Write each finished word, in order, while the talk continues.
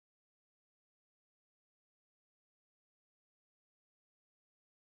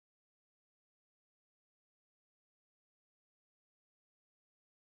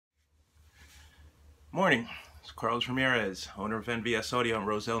Morning, it's Carlos Ramirez, owner of NVS Audio in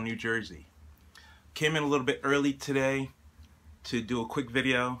Roselle, New Jersey. Came in a little bit early today to do a quick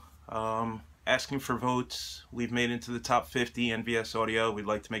video asking for votes. We've made it into the top 50 NVS Audio. We'd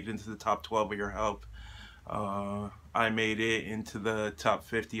like to make it into the top 12 with your help. I made it into the top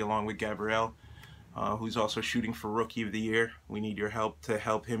 50 along with Gabriel, who's also shooting for Rookie of the Year. We need your help to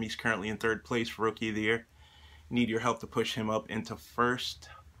help him. He's currently in third place for Rookie of the Year. Need your help to push him up into first.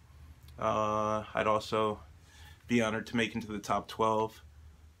 I'd also be honored to make into the top 12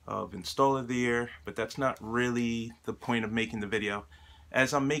 of Installer of the Year, but that's not really the point of making the video.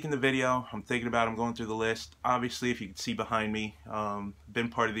 As I'm making the video, I'm thinking about I'm going through the list. Obviously, if you can see behind me, been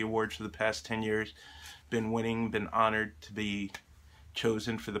part of the awards for the past 10 years, been winning, been honored to be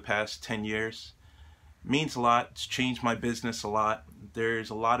chosen for the past 10 years. Means a lot. It's changed my business a lot. There's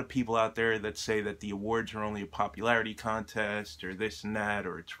a lot of people out there that say that the awards are only a popularity contest or this and that,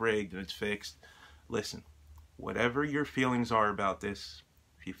 or it's rigged and it's fixed. Listen, whatever your feelings are about this,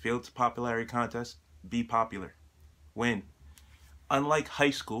 if you feel it's a popularity contest, be popular. Win. Unlike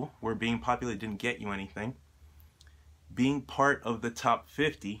high school, where being popular didn't get you anything, being part of the top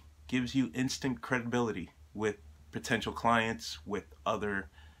 50 gives you instant credibility with potential clients, with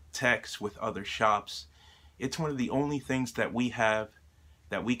other techs, with other shops. It's one of the only things that we have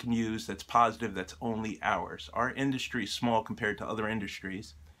that we can use that's positive, that's only ours. Our industry is small compared to other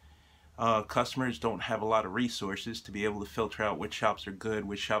industries. Customers don't have a lot of resources to be able to filter out which shops are good,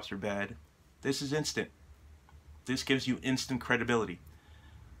 which shops are bad. This is instant. This gives you instant credibility.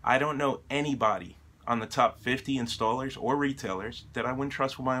 I don't know anybody on the top 50 installers or retailers that I wouldn't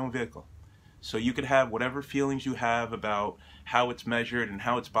trust with my own vehicle. So you could have whatever feelings you have about how it's measured and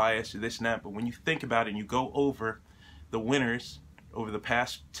how it's biased or this and that, but when you think about it and you go over the winners over the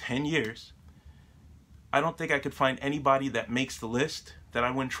past 10 years, I don't think I could find anybody that makes the list that I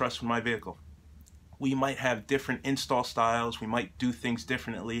wouldn't trust with my vehicle. We might have different install styles, we might do things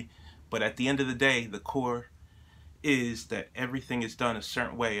differently, but at the end of the day, the core is that everything is done a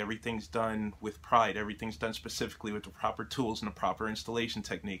certain way, everything's done with pride, everything's done specifically with the proper tools and the proper installation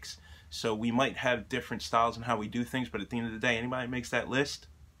techniques. So we might have different styles in how we do things, but at the end of the day, anybody that makes that list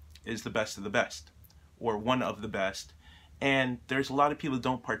is the best of the best, or one of the best. And there's a lot of people that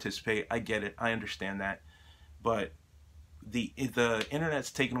don't participate. I get it, I understand that, but the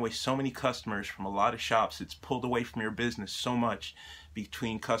internet's taken away so many customers from a lot of shops. It's pulled away from your business so much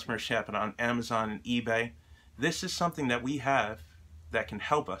between customers shopping on Amazon and eBay. This is something that we have that can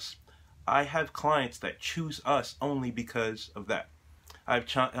help us. I have clients that choose us only because of that.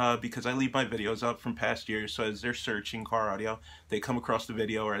 Because I leave my videos up from past years, so as they're searching car audio, they come across the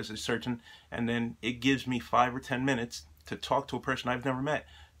video, or as they're searching, and then it gives me 5 or 10 minutes to talk to a person I've never met,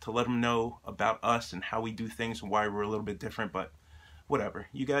 to let them know about us and how we do things and why we're a little bit different. But whatever,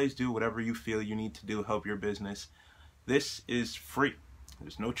 you guys do whatever you feel you need to do to help your business. This is free.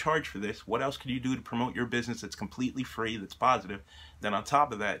 There's no charge for this. What else could you do to promote your business that's completely free, that's positive? Then on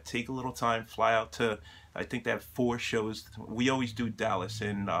top of that, take a little time, fly out to, I think they have 4 shows. We always do Dallas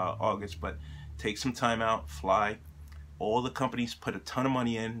in August, but take some time out, fly. All the companies put a ton of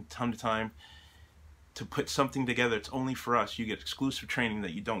money in, a ton of time to put something together. It's only for us. You get exclusive training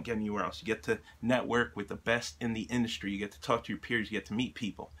that you don't get anywhere else. You get to network with the best in the industry. You get to talk to your peers. You get to meet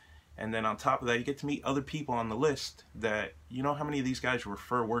people. And then on top of that, you get to meet other people on the list that, you know how many of these guys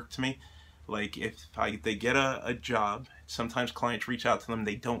refer work to me? Like if they get a job, sometimes clients reach out to them,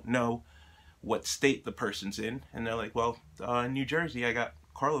 they don't know what state the person's in, and they're like, well, in New Jersey, I got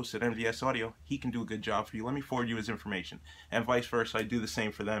Carlos at NVS Audio. He can do a good job for you. Let me forward you his information. And vice versa, I do the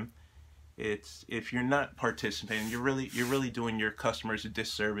same for them. It's, if you're not participating, you're really doing your customers a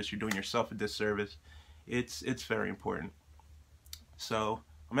disservice. You're doing yourself a disservice. It's very important. So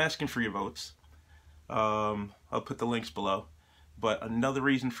I'm asking for your votes. I'll put the links below. But another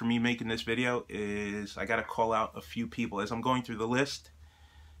reason for me making this video is I gotta call out a few people. As I'm going through the list,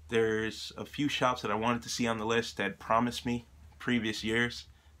 there's a few shops that I wanted to see on the list that promised me previous years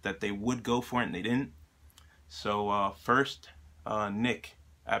that they would go for it and they didn't. So first, Nick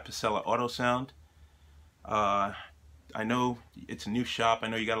at Pasella Auto Sound. I know it's a new shop. I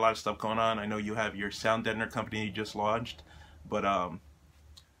know you got a lot of stuff going on. I know you have your sound deadener company you just launched, but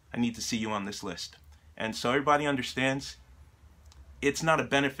I need to see you on this list. And so everybody understands, it's not a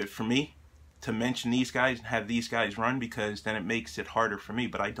benefit for me to mention these guys and have these guys run, because then it makes it harder for me,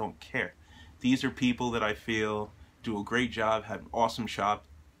 but I don't care. These are people that I feel do a great job, have an awesome shop,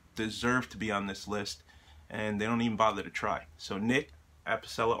 deserve to be on this list, and they don't even bother to try. So Nick at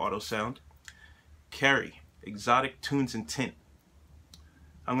Pasella Auto Sound. Kerry, Exotic Tunes and Tint.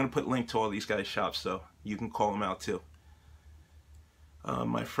 I'm going to put a link to all these guys' shops so you can call them out too.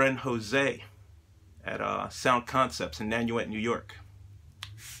 My friend Jose at Sound Concepts in Nanuet, New York.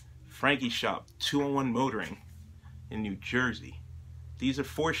 Frankie Shop, 201 Motoring in New Jersey. These are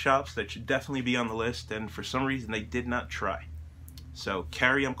 4 shops that should definitely be on the list, and for some reason they did not try. So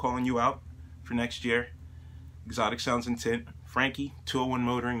Carrie, I'm calling you out for next year. Exotic Sounds and Tint. Frankie, 201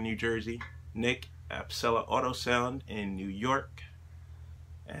 Motoring, New Jersey. Nick, Apsella Auto Sound in New York.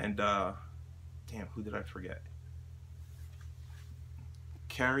 And damn, who did I forget?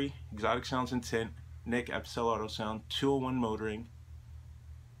 Carrie, Exotic Sounds and Tint. Nick, Apsella Auto Sound. 201 Motoring.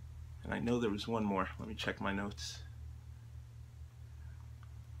 And I know there was one more. Let me check my notes.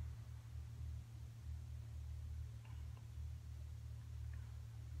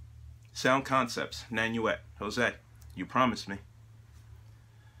 Sound Concepts, Nanuet. Jose, you promised me.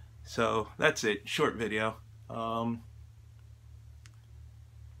 So that's it. Short video.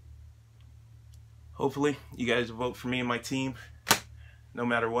 Hopefully you guys will vote for me and my team. No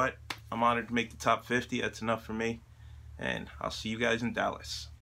matter what, I'm honored to make the top 50. That's enough for me. And I'll see you guys in Dallas.